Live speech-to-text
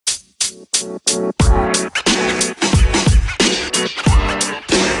Hey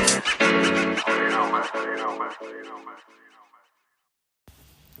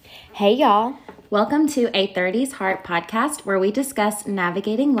y'all, welcome to a 30s Heart podcast where we discuss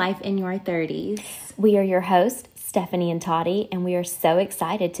navigating life in your 30s. We are your hosts, Stephanie and Toddy, and we are so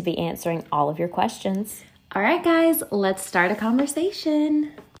excited to be answering all of your questions. All right, guys, let's start a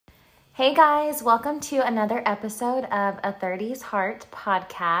conversation. Hey guys, welcome to another episode of a 30s Heart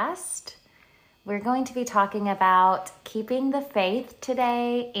podcast. We're going to be talking about keeping the faith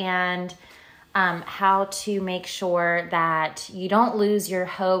today and how to make sure that you don't lose your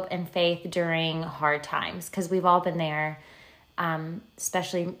hope and faith during hard times, because we've all been there,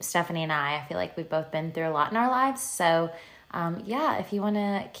 especially Stephanie and I feel like we've both been through a lot in our lives. So if you want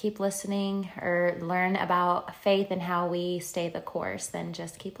to keep listening or learn about faith and how we stay the course, then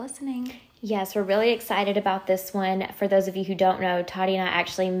just keep listening. Yes, we're really excited about this one. For those of you who don't know, Toddy and I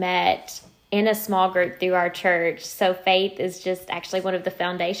actually met in a small group through our church. So faith is just actually one of the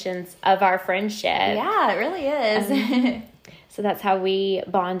foundations of our friendship. Yeah, it really is. So that's how we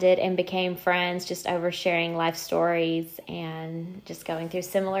bonded and became friends, just over sharing life stories and just going through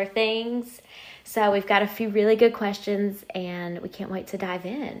similar things. So we've got a few really good questions and we can't wait to dive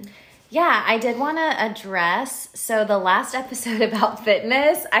in. Yeah, I did want to address, so the last episode about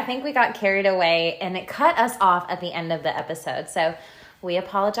fitness, I think we got carried away and it cut us off at the end of the episode. So we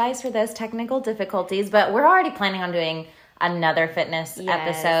apologize for those technical difficulties, but we're already planning on doing another fitness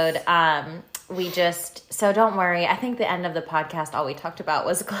episode. So don't worry. I think the end of the podcast, all we talked about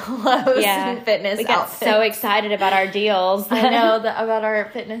was clothes and fitness we got outfits. So excited about our deals. I know about our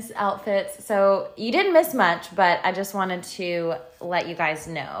fitness outfits. So you didn't miss much, but I just wanted to let you guys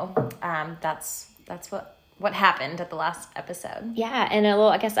know that's what happened at the last episode. Yeah, and a little,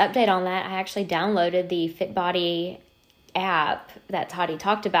 update on that. I actually downloaded the FitBody app that Toddy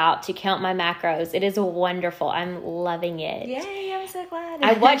talked about to count my macros. It is wonderful. I'm loving it. Yay, I'm so glad.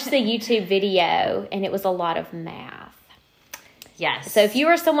 I watched the YouTube video and it was a lot of math. Yes. So if you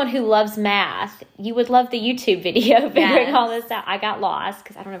are someone who loves math, you would love the YouTube video figuring all this out. I got lost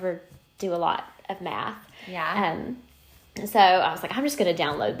because I don't ever do a lot of math. Yeah. So I was like, I'm just going to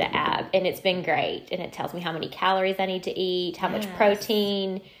download the app, and it's been great. And it tells me how many calories I need to eat, how much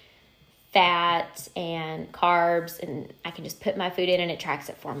protein, fat, and carbs, and I can just put my food in and it tracks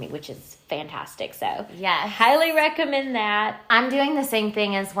it for me, which is fantastic. So yeah, highly recommend that. I'm doing the same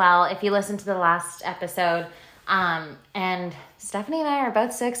thing as well. If you listen to the last episode, and Stephanie and I are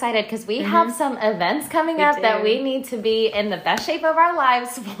both so excited because we have some events coming up that we need to be in the best shape of our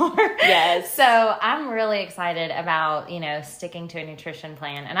lives for. Yes. So I'm really excited about, sticking to a nutrition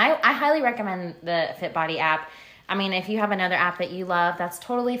plan. And I highly recommend the FitBody app. I mean, if you have another app that you love, that's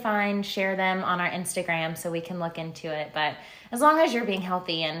totally fine. Share them on our Instagram so we can look into it. But as long as you're being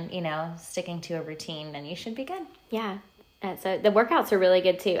healthy and, sticking to a routine, then you should be good. Yeah. So the workouts are really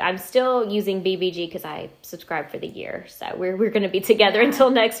good too. I'm still using BBG because I subscribed for the year. So we're going to be together until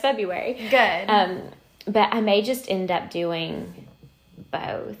next February. Good. But I may just end up doing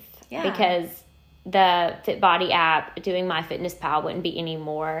both. Yeah. Because the FitBody app, doing MyFitnessPal wouldn't be any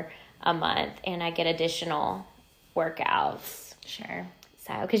more a month. And I get additional workouts. Sure.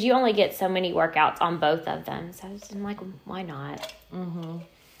 So, because you only get so many workouts on both of them. So I'm like, why not? Mm-hmm.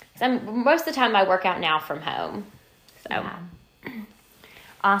 So most of the time I work out now from home. So. Yeah.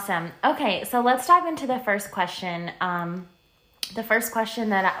 Awesome. Okay, so let's dive into the first question. The first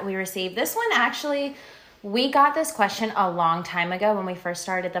question that we received, this one actually, we got this question a long time ago when we first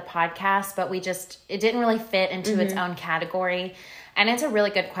started the podcast, but it didn't really fit into its own category. And it's a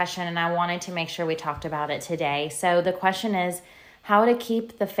really good question, and I wanted to make sure we talked about it today. So the question is, how to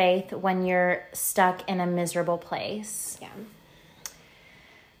keep the faith when you're stuck in a miserable place? Yeah.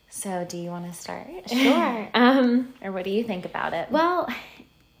 So do you want to start? Sure. Or what do you think about it? Well,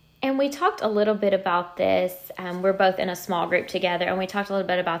 and we talked a little bit about this. We're both in a small group together, and we talked a little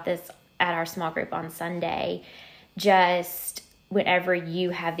bit about this at our small group on Sunday. Just whenever you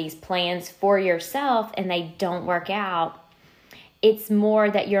have these plans for yourself and they don't work out, it's more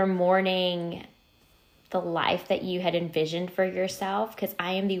that you're mourning the life that you had envisioned for yourself, because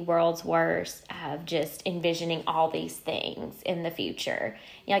I am the world's worst of just envisioning all these things in the future.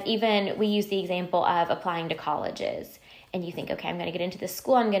 Like even we use the example of applying to colleges, and you think, okay, I'm going to get into this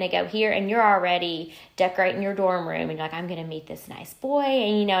school, I'm going to go here, and you're already decorating your dorm room, and you're like, I'm going to meet this nice boy,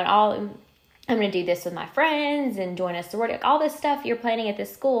 and I'm going to do this with my friends and join a sorority, like all this stuff you're planning at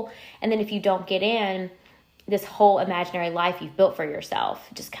this school, and then if you don't get in, this whole imaginary life you've built for yourself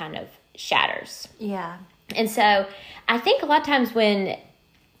just kind of shatters. Yeah. And so I think a lot of times when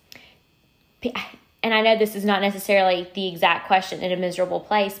And I know this is not necessarily the exact question in a miserable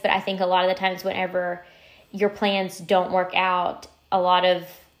place, but I think a lot of the times whenever your plans don't work out, a lot of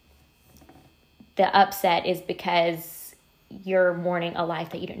the upset is because you're mourning a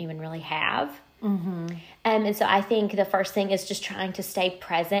life that you don't even really have. Mm-hmm. And so I think the first thing is just trying to stay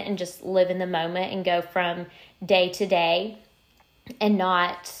present and just live in the moment and go from day to day and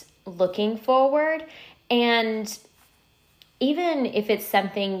not looking forward. And even if it's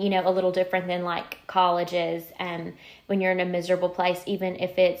something, a little different than like colleges, and when you're in a miserable place, even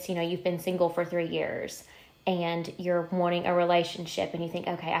if it's, you've been single for 3 years and you're wanting a relationship and you think,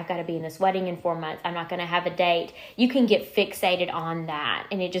 okay, I've got to be in this wedding in 4 months, I'm not going to have a date. You can get fixated on that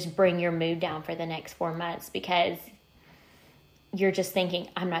and it just bring your mood down for the next 4 months because you're just thinking,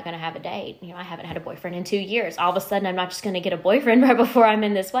 I'm not going to have a date. I haven't had a boyfriend in 2 years. All of a sudden, I'm not just going to get a boyfriend right before I'm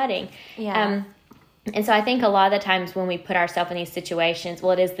in this wedding. Yeah. And so I think a lot of the times when we put ourselves in these situations,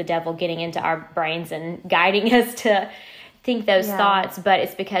 well, it is the devil getting into our brains and guiding us to think those thoughts, but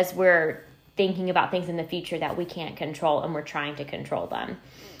it's because we're thinking about things in the future that we can't control and we're trying to control them.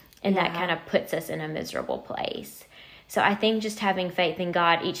 And that kind of puts us in a miserable place. So I think just having faith in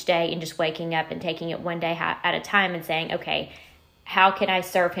God each day and just waking up and taking it one day at a time and saying, okay, how can I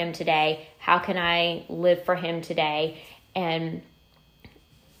serve him today? How can I live for him today? And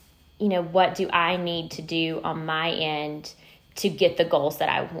what do I need to do on my end to get the goals that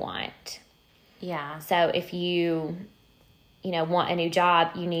I want? Yeah. So if you, want a new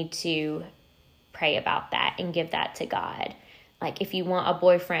job, you need to pray about that and give that to God. Like if you want a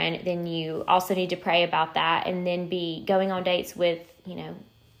boyfriend, then you also need to pray about that and then be going on dates with,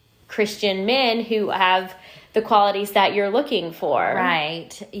 Christian men who have the qualities that you're looking for.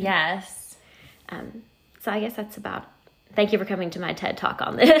 Right. Yes. So I guess that's about. Thank you for coming to my TED Talk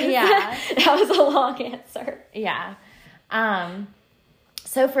on this. Yeah. That was a long answer. Yeah.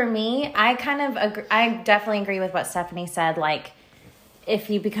 So for me, I definitely agree with what Stephanie said. Like, if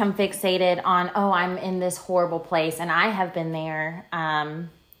you become fixated on, I'm in this horrible place, and I have been there,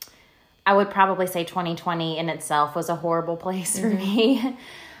 I would probably say 2020 in itself was a horrible place for me.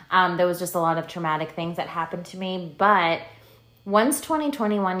 There was just a lot of traumatic things that happened to me. But once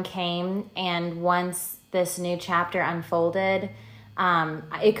 2021 came and once this new chapter unfolded,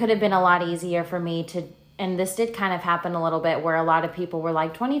 it could have been a lot easier for me to, and this did kind of happen a little bit where a lot of people were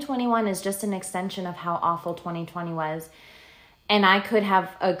like, 2021 is just an extension of how awful 2020 was. And I could have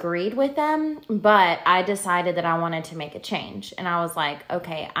agreed with them, but I decided that I wanted to make a change. And I was like,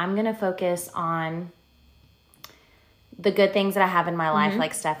 okay, I'm going to focus on the good things that I have in my life.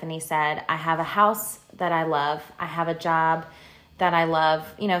 Like Stephanie said, I have a house that I love. I have a job that I love.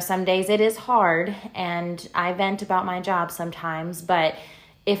 Some days it is hard and I vent about my job sometimes, but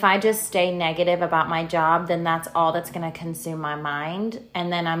if I just stay negative about my job, then that's all that's going to consume my mind.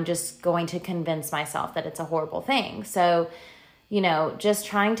 And then I'm just going to convince myself that it's a horrible thing. So, just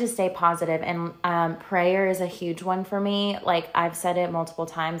trying to stay positive, and prayer is a huge one for me. Like I've said it multiple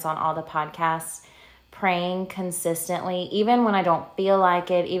times on all the podcasts, praying consistently, even when I don't feel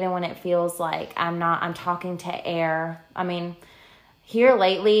like it, even when it feels like I'm talking to air. I mean, here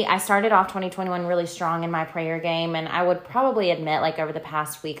lately, I started off 2021 really strong in my prayer game, and I would probably admit, like, over the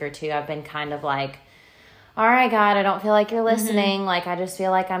past week or two, I've been kind of like, all right, God, I don't feel like you're listening. Like, I just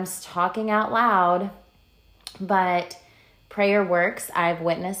feel like I'm talking out loud. But prayer works. I've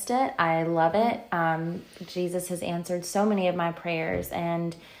witnessed it. I love it. Jesus has answered so many of my prayers,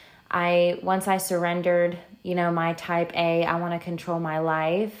 and once I surrendered, my type A, I want to control my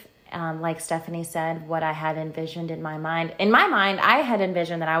life. Like Stephanie said, what I had envisioned in my mind. In my mind, I had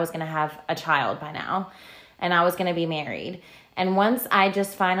envisioned that I was going to have a child by now and I was going to be married. And once I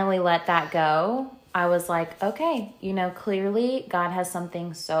just finally let that go, I was like, okay, clearly God has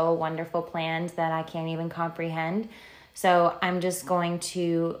something so wonderful planned that I can't even comprehend. So I'm just going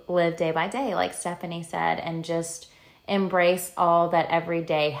to live day by day, like Stephanie said, and just embrace all that every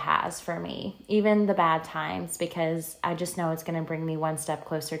day has for me, even the bad times, because I just know it's going to bring me one step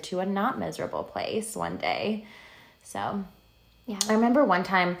closer to a not miserable place one day. So, yeah. I remember one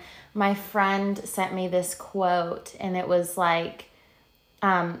time my friend sent me this quote, and it was like,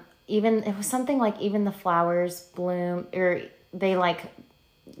 it was something like, even the flowers bloom, or they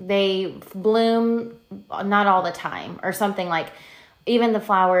bloom not all the time, or something like, even the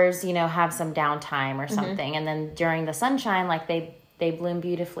flowers, have some downtime or something. And then during the sunshine, like they bloom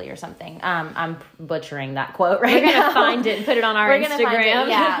beautifully or something. I'm butchering that quote right now. We're going to find it and put it on our Instagram. Gonna find it,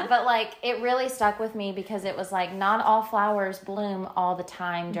 yeah. But like, it really stuck with me because it was like, not all flowers bloom all the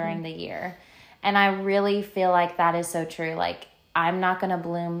time during the year. And I really feel like that is so true. Like, I'm not going to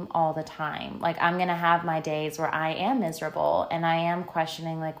bloom all the time. Like, I'm going to have my days where I am miserable and I am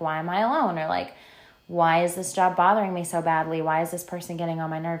questioning, like, why am I alone? Or like, why is this job bothering me so badly? Why is this person getting on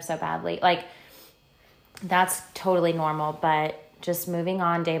my nerves so badly? Like, that's totally normal, but just moving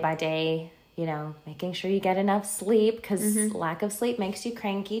on day by day, you know, making sure you get enough sleep, because lack of sleep makes you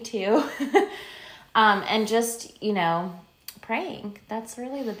cranky too. And just, you know, praying. That's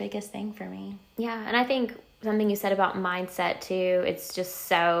really the biggest thing for me. Yeah, and I think something you said about mindset too, it's just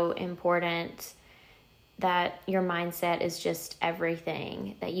so important that your mindset is just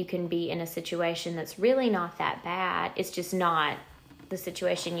everything, that you can be in a situation that's really not that bad. It's just not the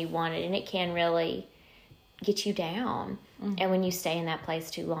situation you wanted, and it can really get you down. And when you stay in that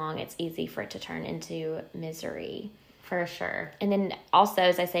place too long, it's easy for it to turn into misery. For sure. And then also,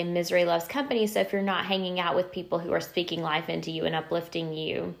 as I say, misery loves company. So if you're not hanging out with people who are speaking life into you and uplifting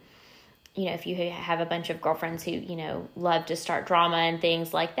you, you know, if you have a bunch of girlfriends who, you know, love to start drama and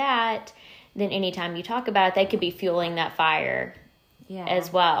things like that, then anytime you talk about it, they could be fueling that fire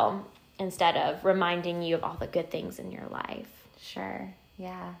as well, instead of reminding you of all the good things in your life. Sure.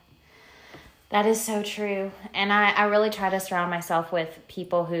 Yeah. That is so true. And I really try to surround myself with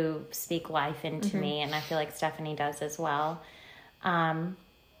people who speak life into me, and I feel like Stephanie does as well.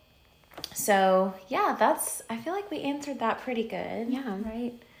 So yeah, I feel like we answered that pretty good. Yeah.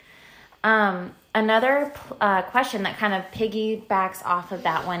 Right. Another question that kind of piggybacks off of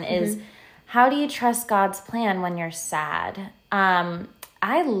that one is, how do you trust God's plan when you're sad?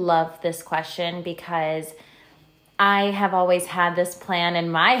 I love this question because I have always had this plan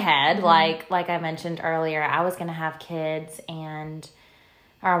in my head. Like I mentioned earlier, I was going to have kids, or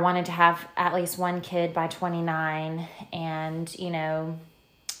I wanted to have at least one kid by 29 and, you know,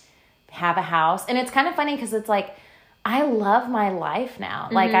 have a house. And it's kind of funny because it's like, I love my life now.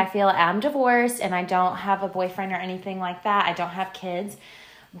 Like, I feel I'm divorced and I don't have a boyfriend or anything like that. I don't have kids.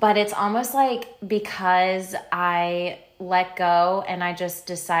 But it's almost like because I let go and I just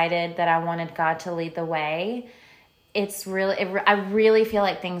decided that I wanted God to lead the way, it's really, I really feel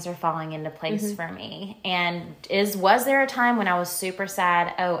like things are falling into place for me. And was there a time when I was super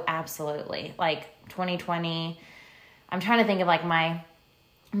sad? Oh, absolutely. Like 2020, I'm trying to think of like my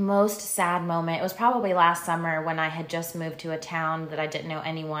most sad moment. It was probably last summer when I had just moved to a town that I didn't know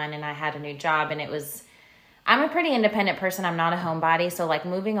anyone, and I had a new job, and I'm a pretty independent person. I'm not a homebody. So like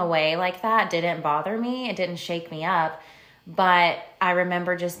moving away like that didn't bother me. It didn't shake me up. But I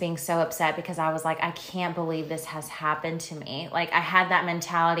remember just being so upset because I was like, I can't believe this has happened to me. Like, I had that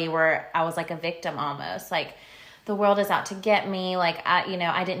mentality where I was like a victim almost. Like, the world is out to get me. Like, I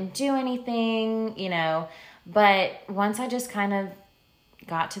didn't do anything, you know. But once I just kind of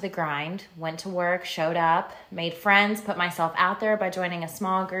got to the grind, went to work, showed up, made friends, put myself out there by joining a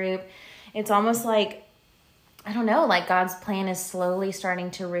small group, it's almost like, I don't know, like God's plan is slowly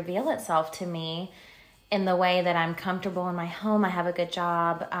starting to reveal itself to me in the way that I'm comfortable in my home. I have a good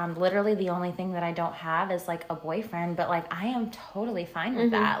job. Literally the only thing that I don't have is like a boyfriend, but like I am totally fine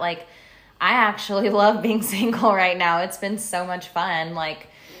with that. Like, I actually love being single right now. It's been so much fun. Like,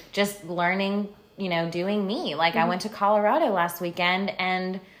 just learning, you know, doing me. Like, I went to Colorado last weekend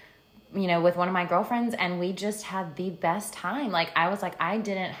and, you know, with one of my girlfriends, and we just had the best time. Like, I was like, I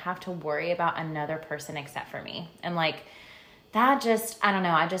didn't have to worry about another person except for me. And like, that just, I don't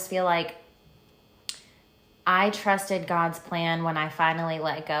know. I just feel like I trusted God's plan when I finally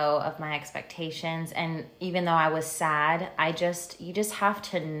let go of my expectations. And even though I was sad, you just have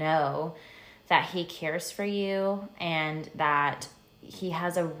to know that He cares for you and that He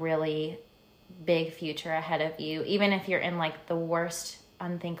has a really big future ahead of you. Even if you're in like the worst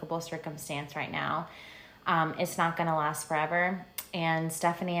unthinkable circumstance right now, it's not going to last forever. And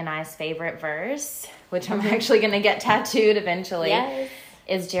Stephanie and I's favorite verse, which I'm actually going to get tattooed eventually,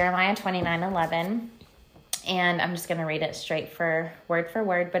 is Jeremiah 29:11. And I'm just going to read it straight for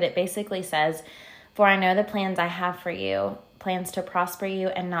word, but it basically says, "For I know the plans I have for you, plans to prosper you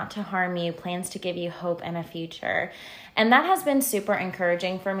and not to harm you, plans to give you hope and a future." And that has been super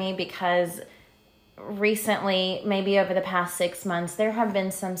encouraging for me because recently, maybe over the past 6 months, there have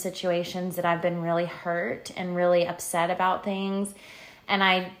been some situations that I've been really hurt and really upset about things. And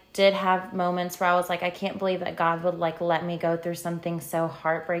I did have moments where I was like, I can't believe that God would like let me go through something so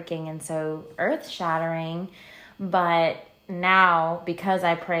heartbreaking and so earth-shattering. But now, because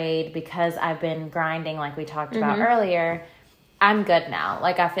I prayed, because I've been grinding like we talked about earlier, I'm good now.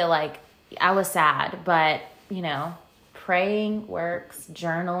 Like, I feel like I was sad, but, you know, praying works,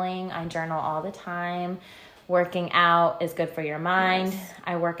 journaling, I journal all the time. Working out is good for your mind. Yes.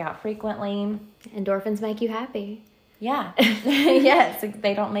 I work out frequently. Endorphins make you happy. Yeah. Yes.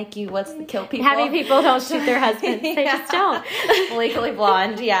 They don't make you, kill people? Happy people don't shoot their husbands. They just don't. Legally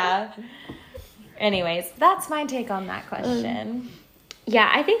Blonde. Yeah. Anyways, that's my take on that question. Yeah,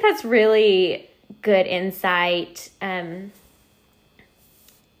 I think that's really good insight. And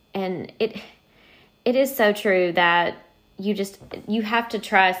it is so true that you have to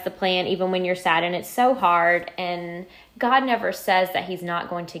trust the plan even when you're sad, and it's so hard. And God never says that he's not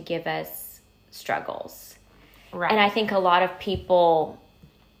going to give us struggles. Right. And I think a lot of people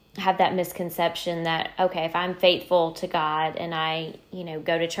have that misconception that, okay, if I'm faithful to God and I,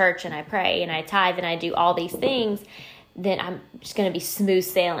 go to church and I pray and I tithe and I do all these things, then I'm just going to be smooth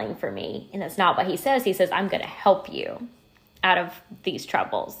sailing for me. And that's not what he says. He says, I'm going to help you out of these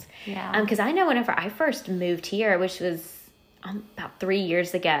troubles. Yeah. Because I know whenever I first moved here, which was about 3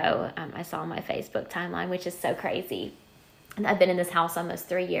 years ago, I saw on my Facebook timeline, which is so crazy. And I've been in this house almost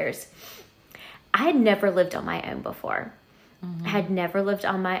 3 years. I had never lived on my own before. Mm-hmm. Had never lived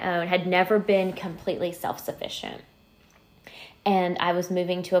on my own, had never been completely self-sufficient. And I was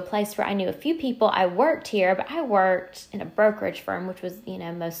moving to a place where I knew a few people. I worked here, but I worked in a brokerage firm, which was,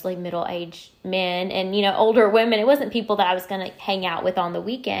 mostly middle-aged men and, older women. It wasn't people that I was going to hang out with on the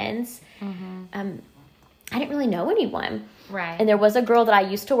weekends. Mm-hmm. I didn't really know anyone. Right. And there was a girl that I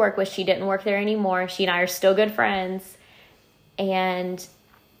used to work with. She didn't work there anymore. She and I are still good friends. And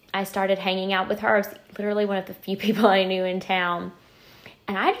I started hanging out with her. I was literally one of the few people I knew in town.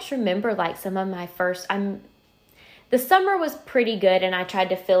 And I just remember some of my first, the summer was pretty good and I tried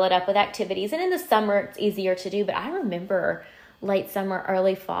to fill it up with activities. And in the summer it's easier to do, but I remember late summer,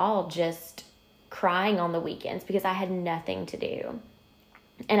 early fall, just crying on the weekends because I had nothing to do.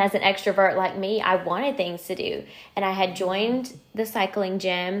 And as an extrovert like me, I wanted things to do. And I had joined the cycling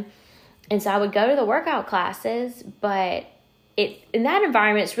gym. And so I would go to the workout classes, but in that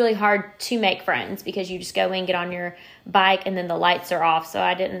environment, it's really hard to make friends because you just go in, get on your bike, and then the lights are off. So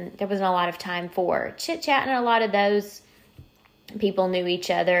there wasn't a lot of time for chit chat, and a lot of those people knew each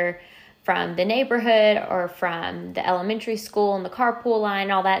other from the neighborhood or from the elementary school and the carpool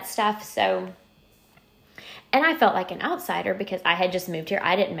line, all that stuff. So, and I felt like an outsider because I had just moved here.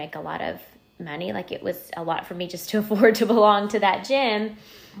 I didn't make a lot of money. It was a lot for me just to afford to belong to that gym.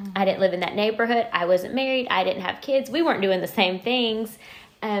 Mm-hmm. I didn't live in that neighborhood. I wasn't married. I didn't have kids. We weren't doing the same things.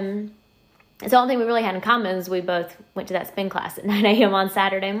 The only thing we really had in common is we both went to that spin class at 9 a.m. on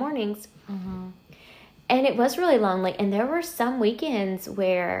Saturday mornings. Mm-hmm. And it was really lonely. And there were some weekends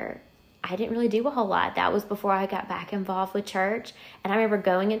where I didn't really do a whole lot. That was before I got back involved with church. And I remember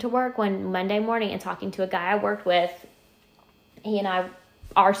going into work one Monday morning and talking to a guy I worked with. He and I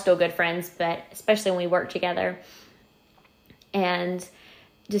are still good friends, but especially when we worked together. And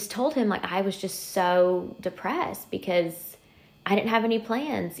just told him I was just so depressed because I didn't have any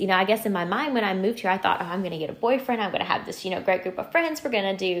plans. I guess in my mind when I moved here, I thought, I'm going to get a boyfriend. I'm going to have this, great group of friends. We're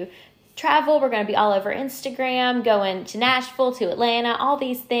going to do travel. We're going to be all over Instagram, going to Nashville, to Atlanta, all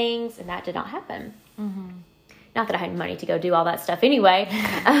these things. And that did not happen. Mm-hmm. Not that I had money to go do all that stuff anyway.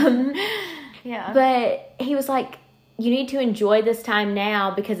 Yeah. But he was like, you need to enjoy this time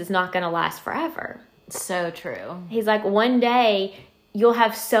now because it's not going to last forever. So true. He's like, one day you'll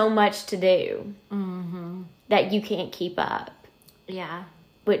have so much to do that you can't keep up. Yeah.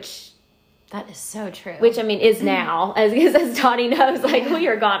 Which... that is so true. Which, is now. As Tawny knows, we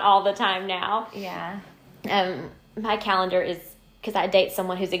are gone all the time now. Yeah. My calendar is... because I date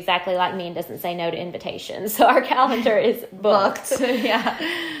someone who's exactly like me and doesn't say no to invitations. So our calendar is booked. Yeah.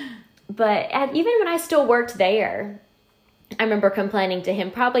 But even when I still worked there, I remember complaining to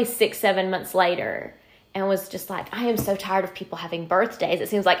him probably 6-7 months later and was just like, I am so tired of people having birthdays. It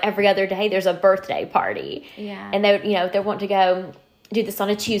seems like every other day there's a birthday party. Yeah. And they would, they want to go do this on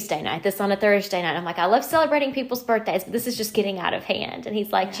a Tuesday night, this on a Thursday night. I'm like, I love celebrating people's birthdays, but this is just getting out of hand. And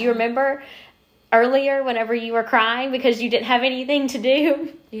he's like, do you remember earlier whenever you were crying because you didn't have anything to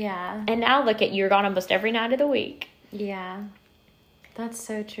do? Yeah. And now look at you, you're gone almost every night of the week. Yeah. That's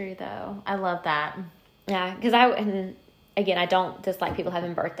so true, though. I love that. Yeah, because again, I don't dislike people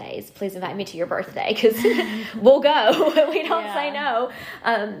having birthdays. Please invite me to your birthday because we'll go. We don't say no.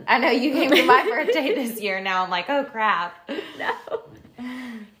 I know you came to my birthday this year. Now I'm like, oh, crap.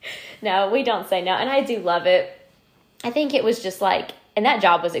 No, we don't say no. And I do love it. I think it was just and that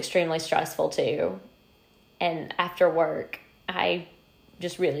job was extremely stressful too. And after work, I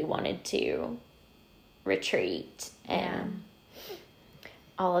just really wanted to retreat and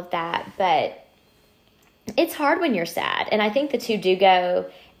all of that. But it's hard when you're sad. And I think the two do go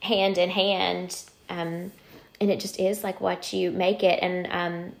hand in hand. And it just is what you make it.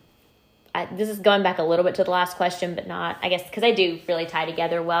 And this is going back a little bit to the last question, but not, I guess, because they do really tie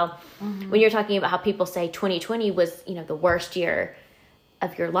together well. Mm-hmm. When you're talking about how people say 2020 was, the worst year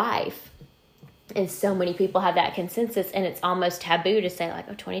of your life. And so many people have that consensus, and it's almost taboo to say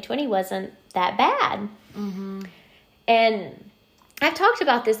 2020 wasn't that bad. Mm-hmm. And I've talked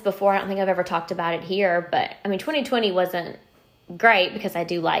about this before. I don't think I've ever talked about it here, but I mean, 2020 wasn't great because I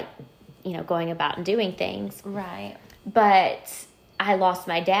do like, going about and doing things. Right. But I lost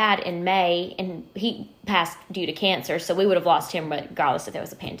my dad in May, and he passed due to cancer, so we would have lost him regardless if there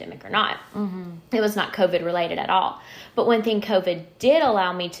was a pandemic or not. Mm-hmm. It was not COVID related at all. But one thing COVID did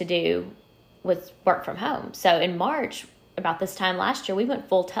allow me to do was work from home. So in March, about this time last year, we went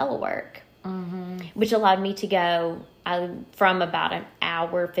full telework, which allowed me to go from about an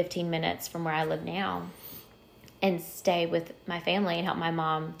hour, 15 minutes from where I live now, and stay with my family and help my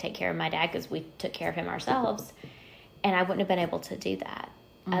mom take care of my dad because we took care of him ourselves. And I wouldn't have been able to do that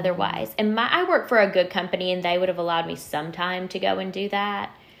otherwise. And I work for a good company, and they would have allowed me some time to go and do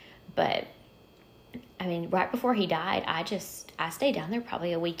that. But, I mean, right before he died, I stayed down there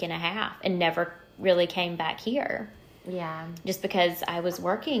probably a week and a half and never really came back here. Yeah. Just because I was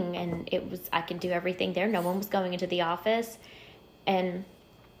working, and I could do everything there. No one was going into the office and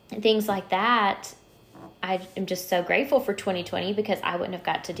things like that. I am just so grateful for 2020 because I wouldn't have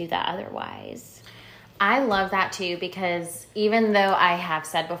got to do that otherwise. I love that too, because even though I have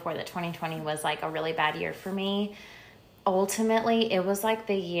said before that 2020 was like a really bad year for me, ultimately it was like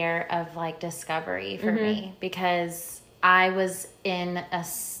the year of like discovery for me, because I was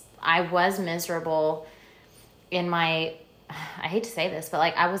miserable in my, I hate to say this, but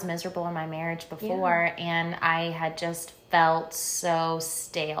like I was miserable in my marriage before, and I had just felt so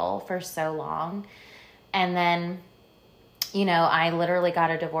stale for so long. And then, I literally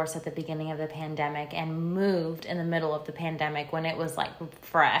got a divorce at the beginning of the pandemic and moved in the middle of the pandemic when it was like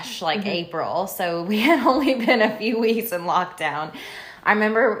fresh, like April. So we had only been a few weeks in lockdown. I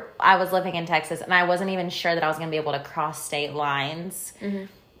remember I was living in Texas, and I wasn't even sure that I was going to be able to cross state lines.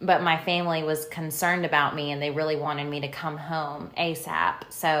 But my family was concerned about me, and they really wanted me to come home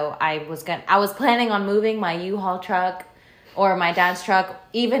ASAP. So I was planning on moving my U-Haul truck or my dad's truck,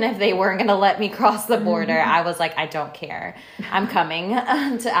 even if they weren't going to let me cross the border. I was like, I don't care. I'm coming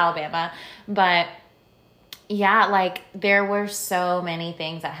to Alabama. But yeah, like there were so many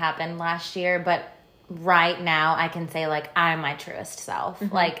things that happened last year, but right now I can say like I'm my truest self.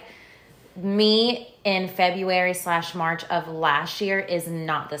 Like me in February/March of last year is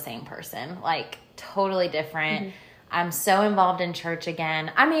not the same person. Like totally different. I'm so involved in church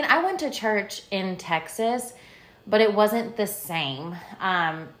again. I mean, I went to church in Texas, but it wasn't the same.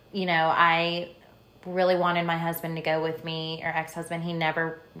 I really wanted my husband to go with me, or ex-husband. He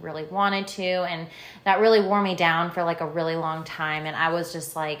never really wanted to. And that really wore me down for like a really long time. And I was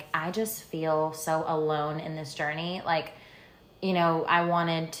just like, I just feel so alone in this journey. Like, I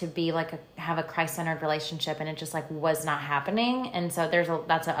wanted to be like have a Christ-centered relationship, and it just like was not happening. And so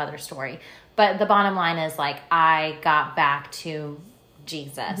that's another story. But the bottom line is like, I got back to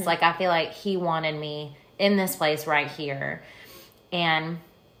Jesus. Like, I feel like he wanted me in this place right here. And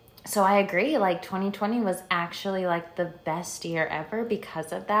so I agree, like 2020 was actually like the best year ever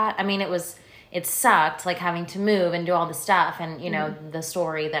because of that. I mean, it sucked like having to move and do all the stuff, and the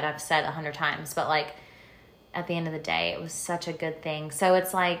story that I've said 100 times, but like at the end of the day, it was such a good thing. So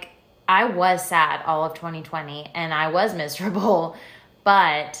it's like, I was sad all of 2020 and I was miserable,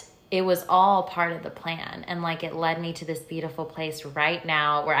 but it was all part of the plan. And like, it led me to this beautiful place right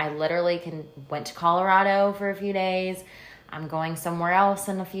now where I literally went to Colorado for a few days. I'm going somewhere else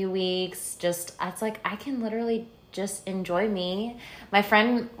in a few weeks. It's like, I can literally just enjoy me. My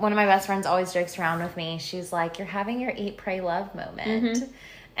friend, one of my best friends, always jokes around with me. She's like, you're having your eat, pray, love moment.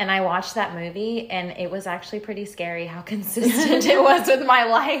 And I watched that movie, and it was actually pretty scary how consistent it was with my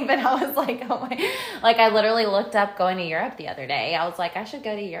life. And I was like, oh my, like I literally looked up going to Europe the other day. I was like, I should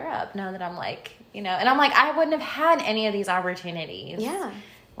go to Europe now that I'm like, and I'm like, I wouldn't have had any of these opportunities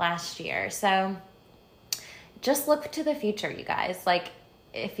last year. So just look to the future, you guys. Like,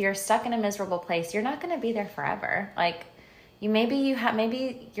 if you're stuck in a miserable place, you're not going to be there forever. Like, maybe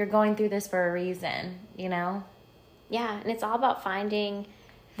you're going through this for a reason, Yeah, and it's all about finding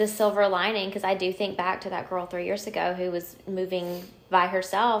the silver lining, because I do think back to that girl 3 years ago who was moving by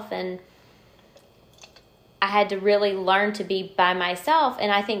herself, and I had to really learn to be by myself. And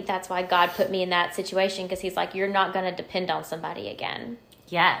I think that's why God put me in that situation, because he's like, you're not going to depend on somebody again.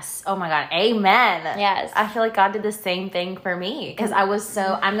 Yes. Oh my God. Amen. Yes. I feel like God did the same thing for me, because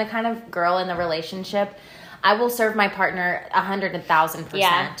I'm the kind of girl in the relationship, I will serve my partner 100,000%.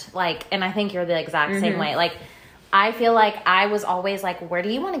 Yeah. Like, and I think you're the exact same way. Like, I feel like I was always like, where do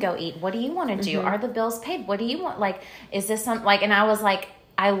you want to go eat? What do you want to do? Are the bills paid? What do you want? Like, is this like, and I was like,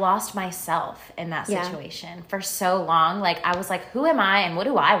 I lost myself in that situation for so long. Like, I was like, who am I and what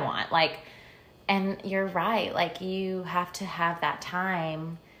do I want? Like, and you're right. Like, you have to have that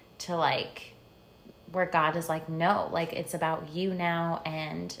time to like where God is like, no, like it's about you now,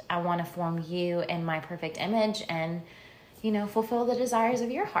 and I want to form you in my perfect image and, you know, fulfill the desires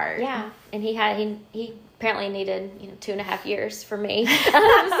of your heart. Yeah. And he apparently needed, 2.5 years for me.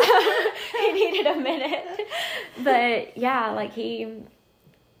 So he needed a minute. But yeah, like he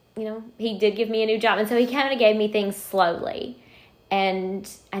did give me a new job. And so he kind of gave me things slowly. And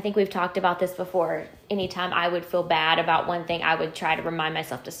I think we've talked about this before. Anytime I would feel bad about one thing, I would try to remind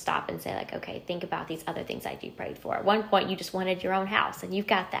myself to stop and say, like, okay, think about these other things that you prayed for. At one point, you just wanted your own house, and you've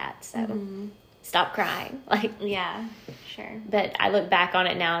got that. So stop crying. Like, yeah, sure. But I look back on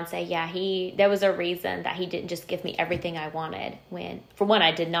it now and say, yeah, there was a reason that he didn't just give me everything I wanted. When, for one,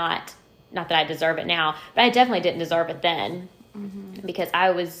 I did not that I deserve it now, but I definitely didn't deserve it then, because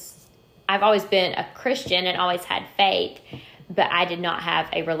I've always been a Christian and always had faith, but I did not have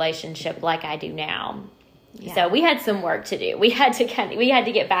a relationship like I do now. Yeah. So we had some work to do. We had to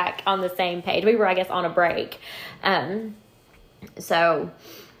get back on the same page. We were, I guess, on a break. So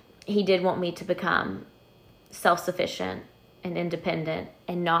he did want me to become self-sufficient and independent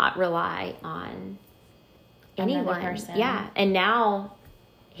and not rely on anyone. Another person. Yeah. And now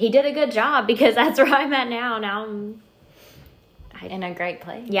he did a good job, because that's where I'm at now. Now I'm in a great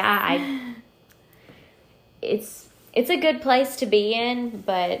place. Yeah. It's a good place to be in,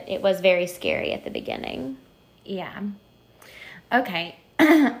 but it was very scary at the beginning. Yeah. Okay.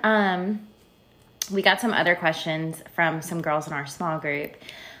 We got some other questions from some girls in our small group.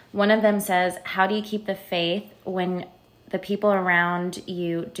 One of them says, how do you keep the faith when the people around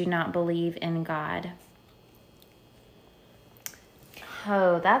you do not believe in God?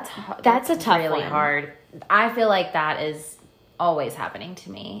 Oh, that's a tough really one. hard. I feel like that is always happening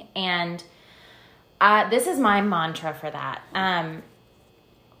to me. And this is my mantra for that. I'm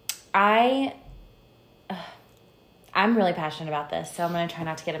really passionate about this, so I'm going to try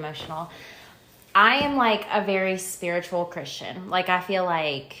not to get emotional. I am like a very spiritual Christian. Like, I feel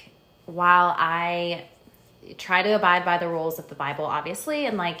like while I try to abide by the rules of the Bible, obviously,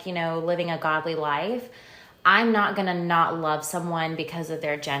 and like, living a godly life, I'm not going to not love someone because of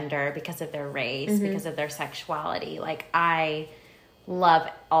their gender, because of their race, because of their sexuality. Like, I love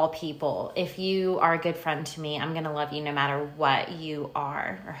all people. If you are a good friend to me, I'm going to love you no matter what you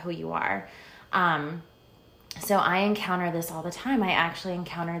are or who you are. So I encounter this all the time. I actually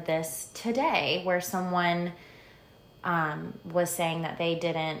encountered this today where someone was saying that they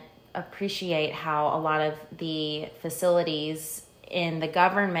didn't appreciate how a lot of the facilities in the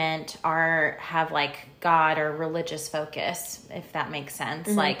government have like God or religious focus, if that makes sense.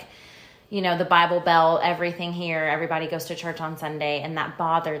 Like, the Bible Belt, everything here, everybody goes to church on Sunday, and that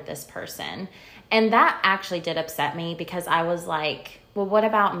bothered this person. And that actually did upset me, because I was like, well, what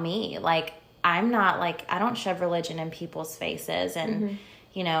about me? Like, I'm not like, I don't shove religion in people's faces. And,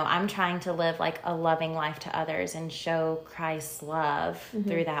 I'm trying to live like a loving life to others and show Christ's love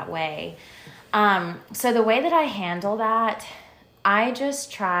through that way. So the way that I handle that, I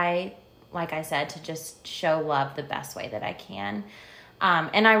just try, like I said, to just show love the best way that I can.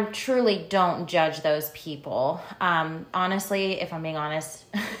 And I truly don't judge those people. Honestly, if I'm being honest,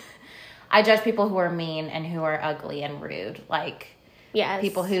 I judge people who are mean and who are ugly and rude. Like, yes,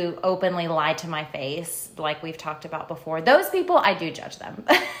 people who openly lie to my face, like we've talked about before. Those people, I do judge them.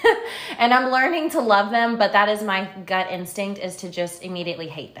 And I'm learning to love them, but that is my gut instinct, is to just immediately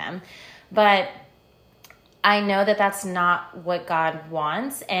hate them. But I know that that's not what God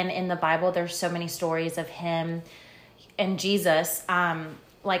wants. And in the Bible, there's so many stories of him and Jesus,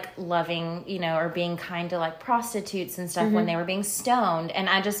 like loving, or being kind to like prostitutes and stuff when they were being stoned. And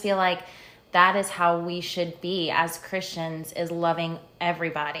I just feel like that is how we should be as Christians, is loving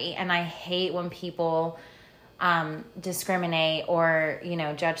everybody. And I hate when people discriminate or,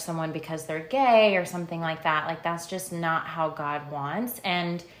 judge someone because they're gay or something like that. Like, that's just not how God wants.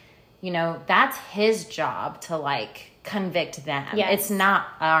 And, that's his job to like convict them. Yes. It's not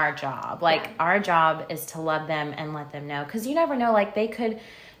our job. Like, our job is to love them and let them know. 'Cause you never know, like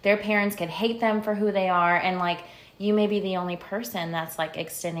their parents could hate them for who they are. And like, you may be the only person that's like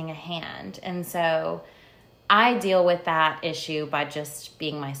extending a hand. And so I deal with that issue by just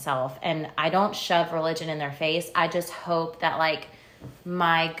being myself, and I don't shove religion in their face. I just hope that like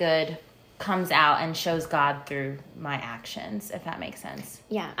my good comes out and shows God through my actions, if that makes sense.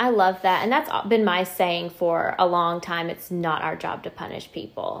 Yeah, I love that. And that's been my saying for a long time. It's not our job to punish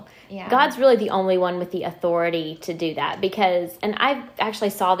people. Yeah. God's really the only one with the authority to do that, because, and I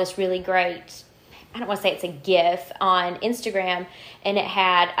actually saw this really great, I don't want to say it's a GIF on Instagram, and it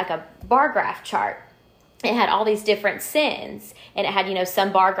had like a bar graph chart. it had all these different sins, and it had,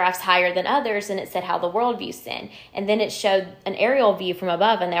 some bar graphs higher than others, and it said how the world views sin. And then it showed an aerial view from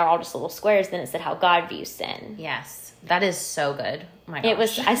above, and they were all just little squares. Then it said how God views sin. Yes. That is so good. Oh my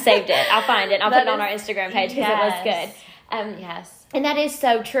gosh. I saved it. I'll find it. I'll put it on our Instagram page because it was good. Yes. And that is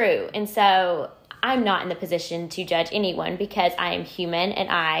so true. And so I'm not in the position to judge anyone because I am human and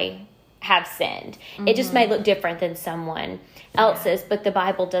I have sinned. It just may look different than someone else's, but the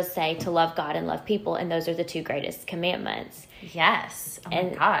Bible does say to love God and love people, and those are the two greatest commandments. Yes. Oh my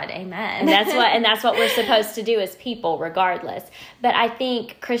God. Amen. And that's what we're supposed to do as people, regardless. But I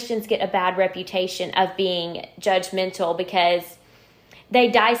think Christians get a bad reputation of being judgmental because they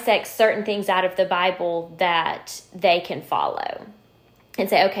dissect certain things out of the Bible that they can follow and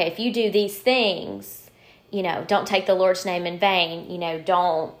say, okay, if you do these things, don't take the Lord's name in vain,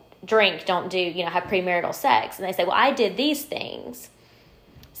 don't drink, don't do, have premarital sex. And they say, well, I did these things,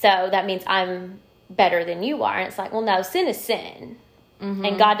 so that means I'm better than you are. And it's like, well, no, sin is sin.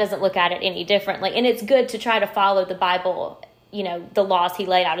 And God doesn't look at it any differently. And it's good to try to follow the Bible, the laws he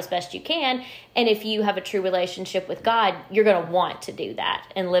laid out as best you can. And if you have a true relationship with God, you're going to want to do that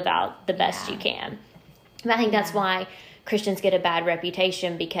and live out the best you can. And I think that's why Christians get a bad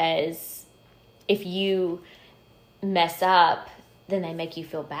reputation, because if you mess up, then they make you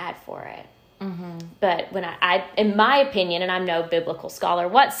feel bad for it. But when I, in my opinion, and I'm no biblical scholar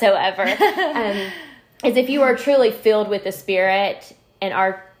whatsoever, is if you are truly filled with the Spirit and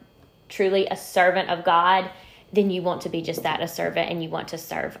are truly a servant of God, then you want to be just that, a servant, and you want to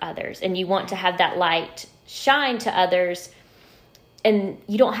serve others, and you want to have that light shine to others. And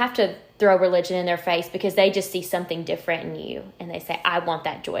you don't have to throw religion in their face, because they just see something different in you, and they say, I want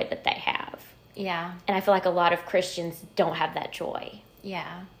that joy that they have. Yeah. And I feel like a lot of Christians don't have that joy.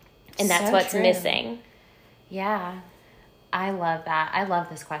 Yeah. And that's so what's true. missing. Yeah. I love that. I love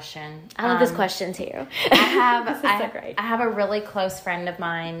this question. I love this question too. This is so great. I have a really close friend of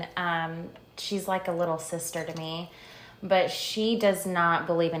mine. She's like a little sister to me, but she does not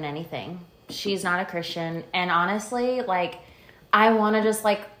believe in anything. She's not a Christian. And honestly, like, I want to just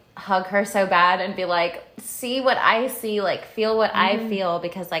like hug her so bad and be like, see what I see, like feel what I feel,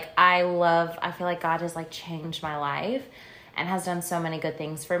 because like I feel like God has like changed my life and has done so many good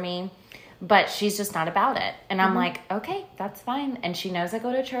things for me. But she's just not about it. And I'm like, okay, that's fine. And she knows I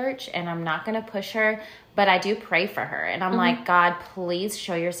go to church, and I'm not going to push her, but I do pray for her. And I'm like, God, please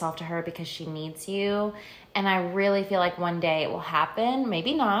show yourself to her, because she needs you. And I really feel like one day it will happen.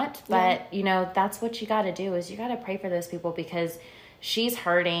 Maybe not, but that's what you got to do, is you got to pray for those people, because she's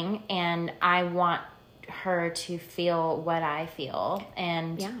hurting, and I want her to feel what I feel,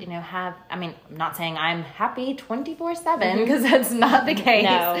 and I'm not saying I'm happy 24/7, because that's not the case.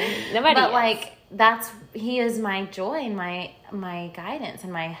 No, nobody but is. Like, he is my joy and my guidance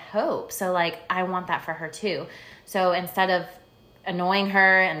and my hope. So like, I want that for her too. So instead of annoying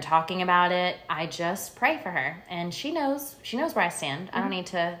her and talking about it, I just pray for her, and she knows where I stand. I don't need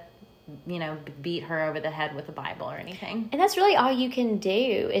to beat her over the head with the Bible or anything. And that's really all you can do,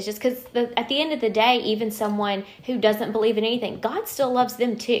 is just because at the end of the day, even someone who doesn't believe in anything, God still loves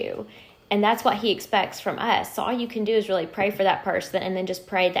them too. And that's what he expects from us. So all you can do is really pray for that person, and then just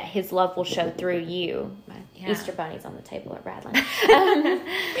pray that his love will show through you. My Easter bunny's on the table at Radlin.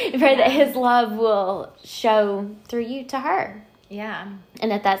 Pray that his love will show through you to her. Yeah.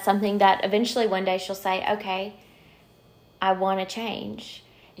 And that's something that eventually one day she'll say, okay, I want to change.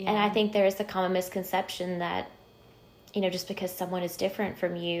 Yeah. And I think there is a common misconception that, just because someone is different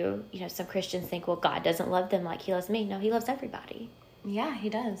from you, some Christians think, well, God doesn't love them like he loves me. No, he loves everybody. Yeah, he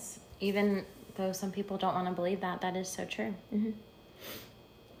does. Even though some people don't want to believe that, that is so true.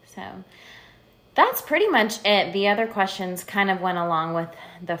 So that's pretty much it. The other questions kind of went along with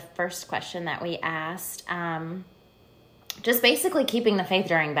the first question that we asked. Just basically keeping the faith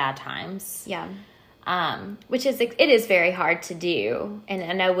during bad times. Yeah. Which it is very hard to do. And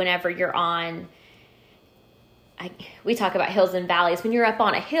I know whenever you're on, we talk about hills and valleys. When you're up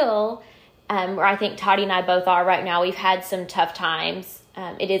on a hill, where I think Toddy and I both are right now, we've had some tough times.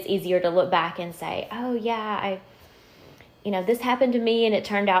 It is easier to look back and say, oh yeah, this happened to me and it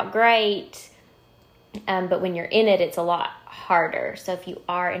turned out great. But when you're in it, it's a lot harder. So if you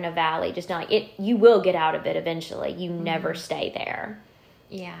are in a valley, just know you will get out of it eventually. You never stay there.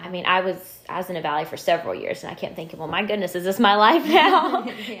 Yeah. I mean, I was in a valley for several years, and I kept thinking, well, my goodness, is this my life now?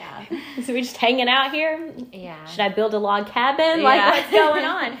 Yeah. So we're just hanging out here? Yeah. Should I build a log cabin? Like, what's going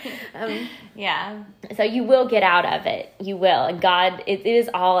on? Yeah. So you will get out of it. You will. And God, it is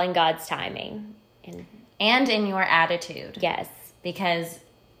all in God's timing. And in your attitude. Yes. Because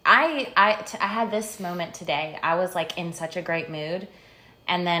I had this moment today. I was like in such a great mood.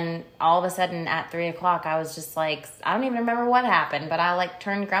 And then all of a sudden at 3 o'clock, I was just like, I don't even remember what happened, but I like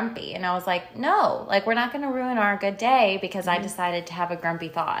turned grumpy. And I was like, no, like we're not going to ruin our good day because I decided to have a grumpy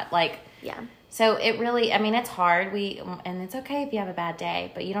thought. Like, Yeah. So it really, I mean, it's hard. And it's okay if you have a bad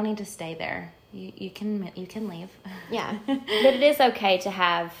day, but you don't need to stay there. You can leave. Yeah. But it is okay to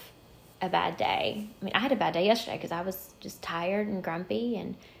have a bad day. I mean, I had a bad day yesterday because I was just tired and grumpy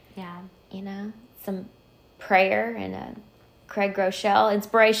and, some prayer and a Craig Groeschel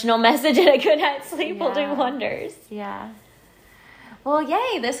inspirational message and a good night's sleep will do wonders. Yeah. Well,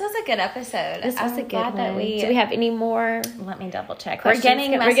 yay. This was a good episode. This was a good one. Do we have any more? Let me double check. We're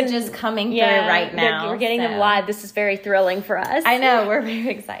getting messages coming through right now. We're getting them live. This is very thrilling for us. I know. We're very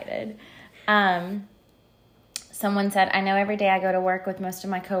excited. Someone said, I know every day I go to work with most of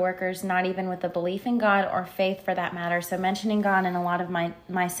my coworkers, not even with a belief in God or faith for that matter. So mentioning God in a lot of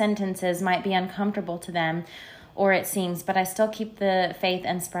my sentences might be uncomfortable to them, or it seems, but I still keep the faith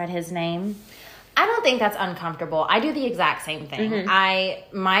and spread his name. I don't think that's uncomfortable. I do the exact same thing.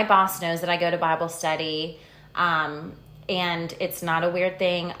 Mm-hmm. My boss knows that I go to Bible study, and it's not a weird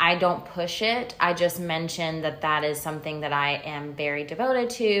thing. I don't push it. I just mention that is something that I am very devoted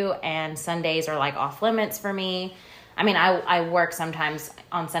to, and Sundays are like off limits for me. I mean, I work sometimes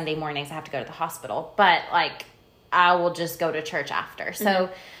on Sunday mornings. I have to go to the hospital, but like I will just go to church after. So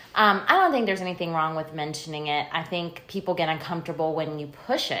I don't think there's anything wrong with mentioning it. I think people get uncomfortable when you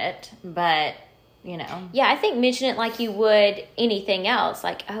push it, but Yeah, I think mention it like you would anything else.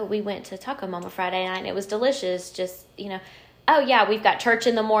 Like, oh, we went to Taco Mama Friday night and it was delicious. Just, oh yeah, we've got church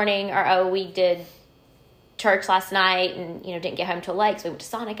in the morning, or oh, we did church last night and, didn't get home till late, so we went to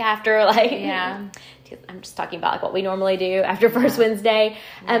Sonic after. Like, yeah. I'm just talking about like what we normally do after First Wednesday.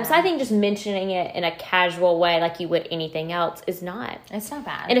 So I think just mentioning it in a casual way like you would anything else is not. It's not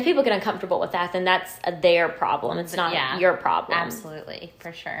bad. And if people get uncomfortable with that, then that's their problem. It's not your problem. Absolutely,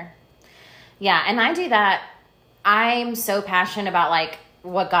 for sure. Yeah, and I do that. I'm so passionate about like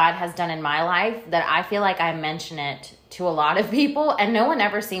what God has done in my life that I feel like I mention it to a lot of people, and no one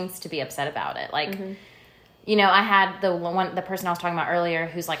ever seems to be upset about it. Like, I had the person I was talking about earlier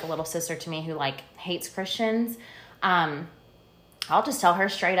who's like a little sister to me who like hates Christians. I'll just tell her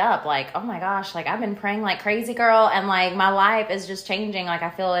straight up, like, oh my gosh, like I've been praying like crazy, girl, and like my life is just changing. Like I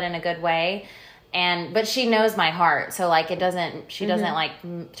feel it in a good way. But she knows my heart. So like she doesn't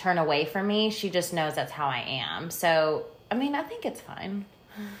like turn away from me. She just knows that's how I am. So, I mean, I think it's fine.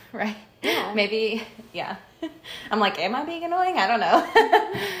 Right? Yeah. Maybe, yeah. I'm like, am I being annoying? I don't know.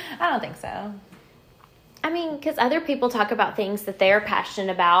 I don't think so. I mean, because other people talk about things that they're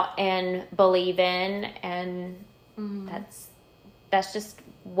passionate about and believe in, and that's just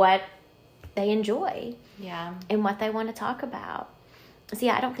what they enjoy. Yeah. And what they want to talk about. So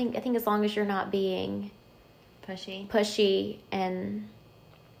yeah, I think as long as you're not being pushy and,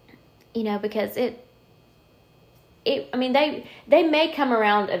 because I mean, they may come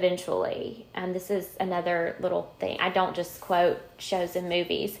around eventually. And this is another little thing. I don't just quote shows and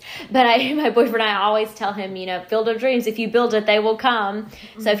movies, but my boyfriend and I always tell him, Field of Dreams, if you build it, they will come.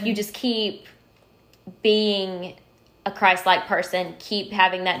 Mm-hmm. So if you just keep being a Christ-like person, keep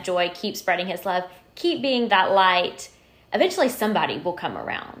having that joy, keep spreading his love, keep being that light, eventually somebody will come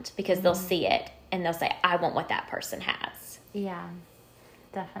around because they'll see it and they'll say, I want what that person has. Yeah,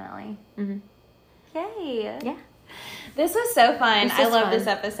 definitely. Mm-hmm. Yay. Yeah. This was so fun. I love this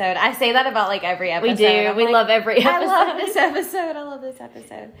episode. I say that about like every episode. We do. We love every episode. I love this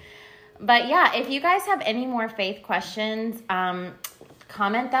episode. But yeah, if you guys have any more faith questions,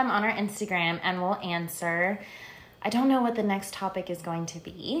 comment them on our Instagram and we'll answer. I don't know what the next topic is going to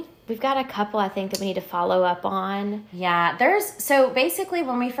be. We've got a couple, I think, that we need to follow up on. Yeah, so basically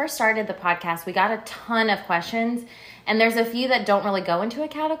when we first started the podcast, we got a ton of questions, and there's a few that don't really go into a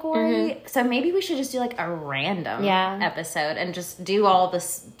category. Mm-hmm. So maybe we should just do like a random episode and just do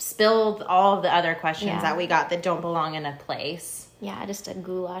spill all of the other questions that we got that don't belong in a place. Yeah, just a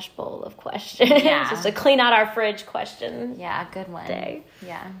goulash bowl of questions. Yeah. Just to clean out our fridge question. Yeah, good one. Day.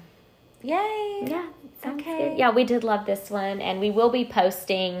 Yeah. Yay. Yeah. Okay. Good. Yeah, we did love this one, and we will be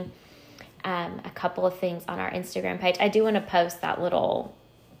posting a couple of things on our Instagram page. I do want to post that little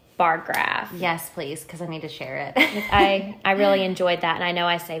bar graph. Yes, please, because I need to share it. I really enjoyed that, and I know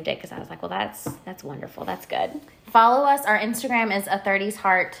I saved it because I was like, well, that's wonderful. That's good. Follow us. Our Instagram is a 30s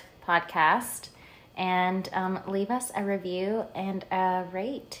Heart Podcast, and leave us a review and a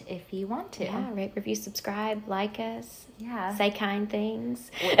rate if you want to. Yeah, rate, review, subscribe, like us. Yeah. Say kind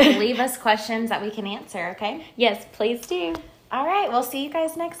things. Leave us questions that we can answer, okay? Yes, please do. All right, we'll see you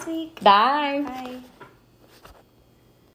guys next week. Bye. Bye.